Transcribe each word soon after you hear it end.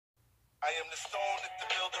I am the stone that the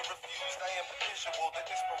builder refused. I am the visual, the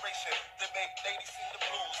inspiration that make ladies sing the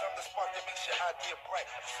blues. I'm the spark that makes your idea bright.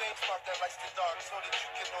 The same spark that lights the dark so that you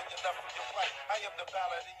can know your left from your right. I am the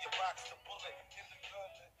ballad in your box, the bullet in the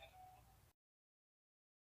gun.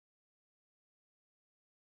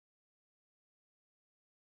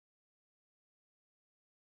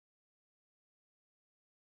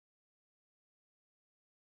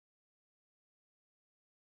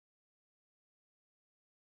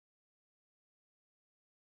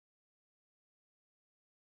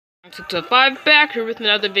 So 5 back here with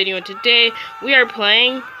another video, and today we are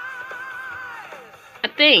playing a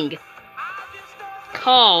thing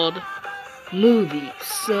called Movie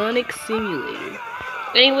Sonic Simulator.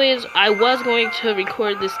 Anyways, I was going to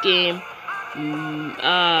record this game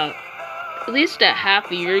at least a half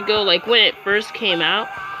a year ago, like when it first came out,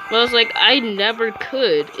 but I was like, I never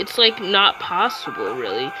could. It's like not possible,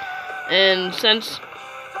 really. And since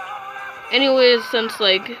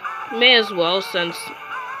like, may as well, since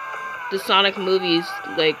the Sonic movie's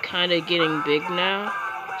like kind of getting big now,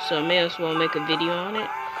 so I may as well make a video on it.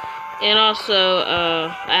 And also,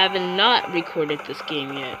 I haven't not recorded this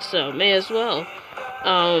game yet, so may as well.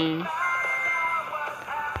 I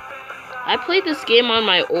played this game on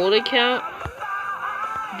my old account,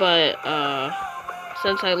 but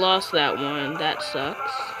since I lost that one, that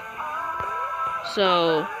sucks.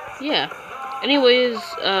 So yeah. Anyways,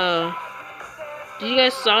 did you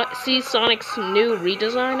guys see Sonic's new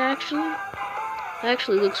redesign, actually? It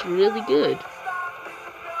actually looks really good.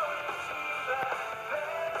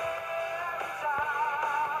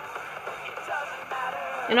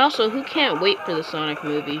 And also, who can't wait for the Sonic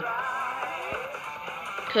movie?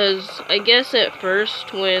 Because I guess at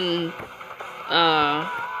first when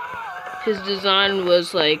his design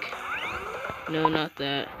was like, no, not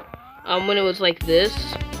that. When it was like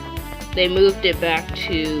this, they moved it back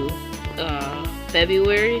to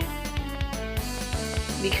February,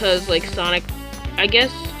 because like Sonic, I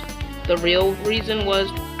guess the real reason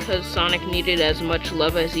was because Sonic needed as much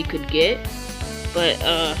love as he could get, but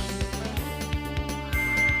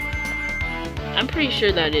I'm pretty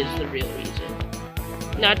sure that is the real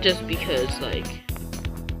reason, not just because like,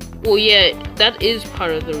 well, yeah, that is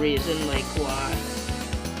part of the reason like why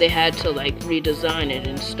they had to like redesign it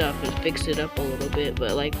and stuff and fix it up a little bit,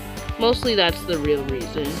 but like mostly that's the real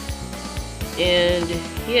reason. And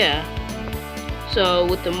yeah, so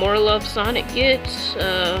with the more love Sonic gets,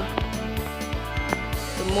 the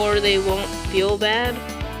more they won't feel bad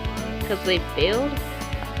because they failed.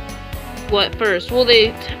 What first? Well,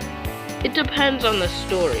 it depends on the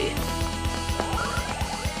story,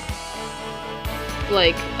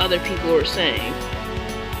 like other people were saying.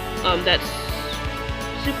 That's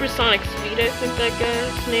Supersonic Speed, I think that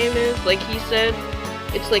guy's name is. Like he said,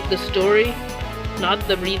 it's like the story, not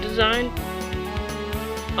the redesign.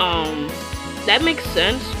 That makes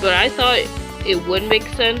sense, but I thought it would make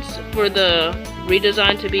sense for the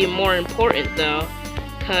redesign to be more important though,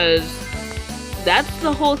 because that's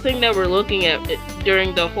the whole thing that we're looking at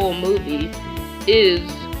during the whole movie is,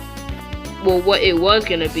 well, what it was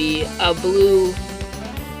gonna be, a blue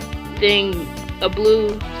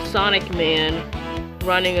Sonic Man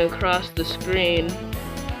running across the screen,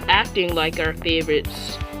 acting like our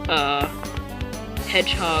favorites,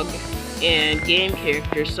 Hedgehog and game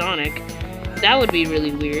character Sonic. That would be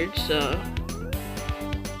really weird, so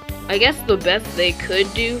I guess the best they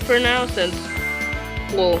could do for now, since,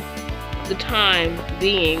 well, the time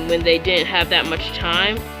being when they didn't have that much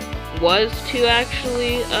time, was to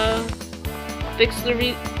actually fix the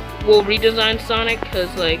redesign Sonic,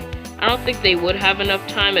 because like I don't think they would have enough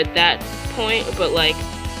time at that point, but like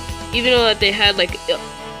even though that they had like at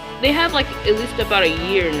least about a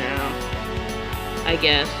year now, I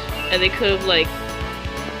guess, and they could have like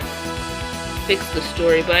fixed the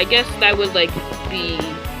story, but I guess that would like be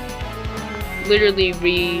literally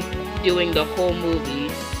redoing the whole movie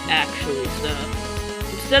actually. So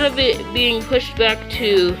instead of it being pushed back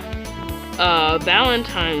to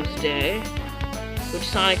Valentine's Day, which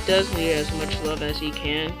Sonic does need as much love as he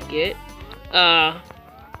can get,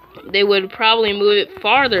 they would probably move it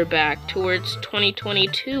farther back towards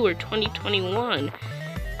 2022 or 2021.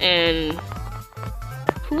 And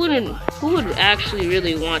who would actually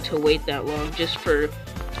really want to wait that long just for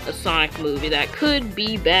a Sonic movie that could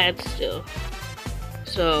be bad still?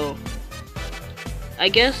 So I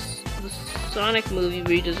guess the Sonic movie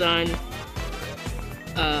redesign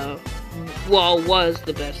was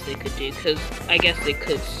the best they could do, because I guess they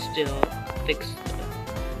could still fix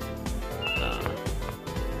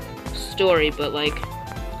the story, but like,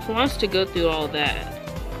 who wants to go through all that?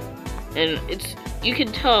 And you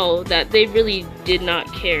can tell that they really did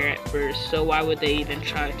not care at first, so why would they even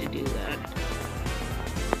try to do that?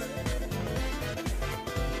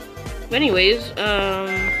 But anyways,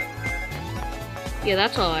 yeah,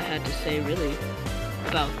 that's all I had to say really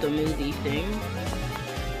about the movie thing.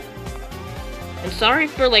 And sorry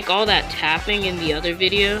for like all that tapping in the other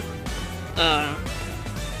video.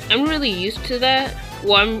 I'm really used to that.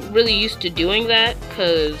 Well, I'm really used to doing that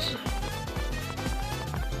because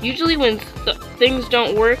usually when things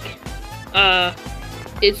don't work,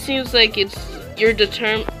 it seems like you're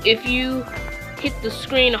determined. If you hit the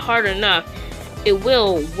screen hard enough, it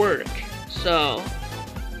will work. So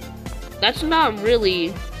that's not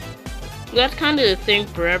really. That's kind of the thing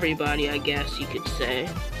for everybody, I guess you could say.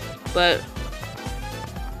 But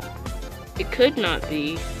it could not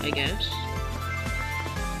be, I guess.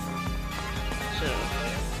 So.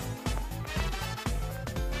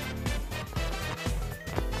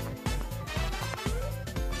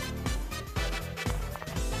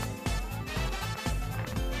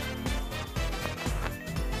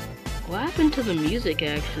 What happened to the music,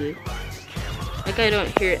 actually? Like I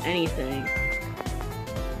don't hear anything.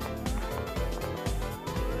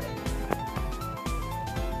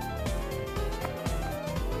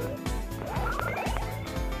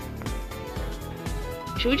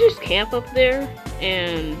 Should we just camp up there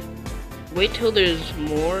and wait till there's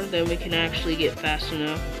more, then we can actually get fast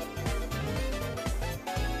enough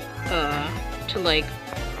to like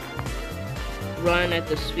run at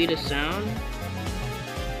the speed of sound?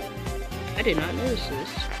 I did not notice this.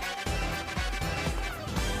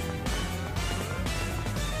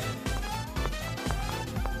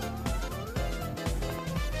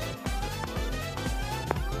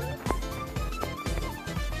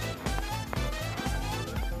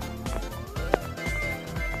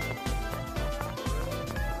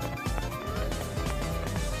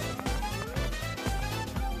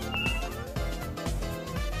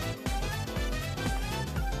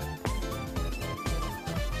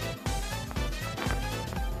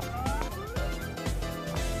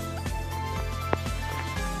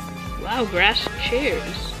 Wow, grass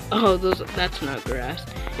chairs. Oh, that's not grass.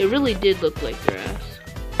 It really did look like grass.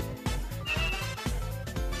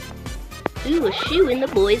 Ooh, a shoe in the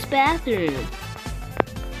boys' bathroom.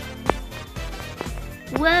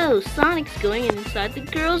 Whoa, Sonic's going inside the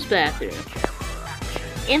girls' bathroom.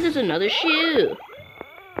 And there's another shoe.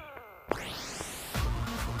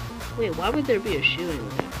 Wait, why would there be a shoe in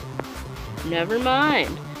there? Never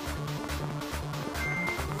mind.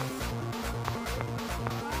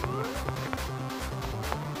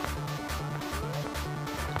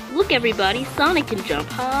 Look everybody, Sonic can jump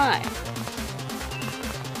high.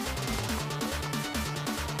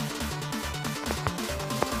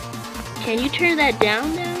 Can you turn that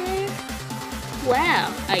down there?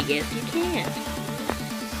 Wow, I guess you can't.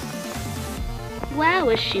 Wow,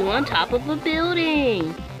 a shoe on top of a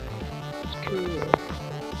building. It's cool.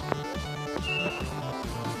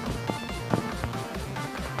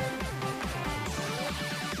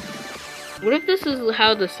 What if this is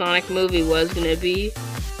how the Sonic movie was gonna be?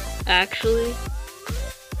 Actually,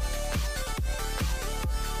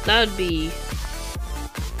 that would be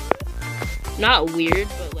not weird,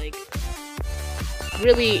 but like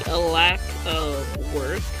really a lack of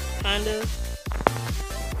work, kind of.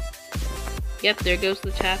 Yep, there goes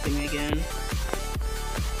the tapping again.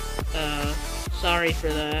 Sorry for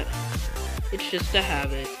that. It's just a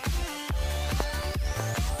habit.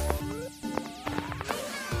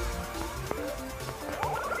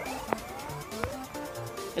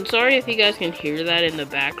 And sorry if you guys can hear that in the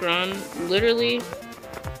background. Literally,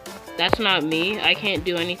 that's not me. I can't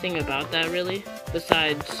do anything about that really,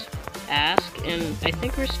 besides ask, and I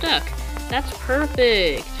think we're stuck. That's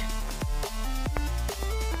perfect!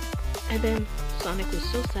 And then Sonic was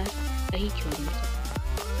so sad that he killed himself.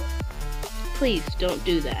 Please don't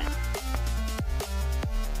do that.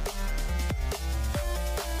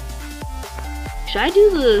 Should I do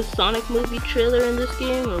the Sonic movie trailer in this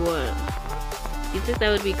game or what? You think that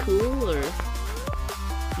would be cool or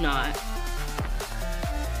not?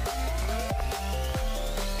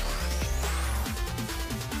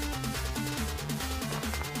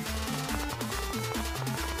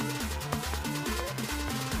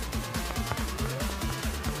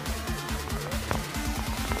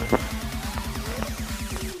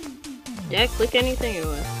 Did I click anything or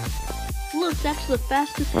what? Look, that's the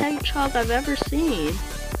fastest hedgehog I've ever seen.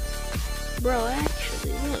 Bro,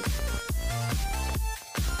 actually, look.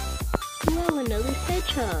 Whoa, another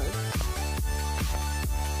hedgehog.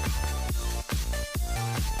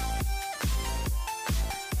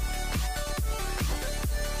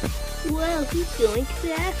 Wow, he's going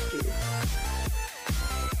faster.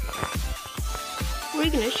 we're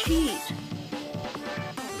gonna cheat.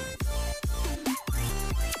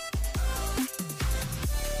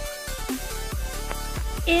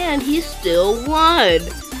 And he still won.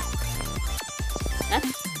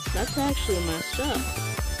 That's actually messed up.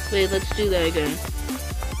 Wait, let's do that again.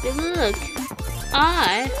 Hey, look,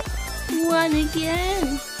 I won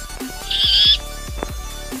again.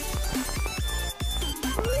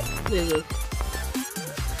 Wait, look.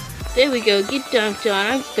 There we go. Get dunked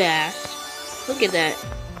on. I'm fast. Look at that.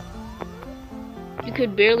 You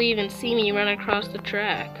could barely even see me run across the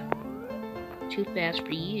track. Too fast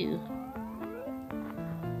for you.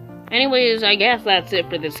 Anyways, I guess that's it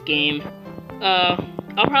for this game.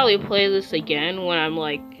 I'll probably play this again when I'm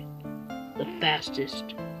like the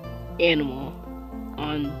fastest animal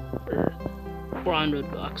on Earth or on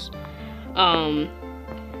Roblox.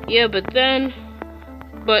 Yeah,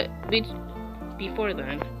 before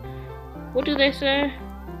then, what do they say?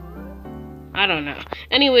 I don't know.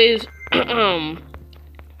 Anyways,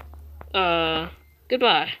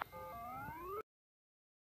 goodbye.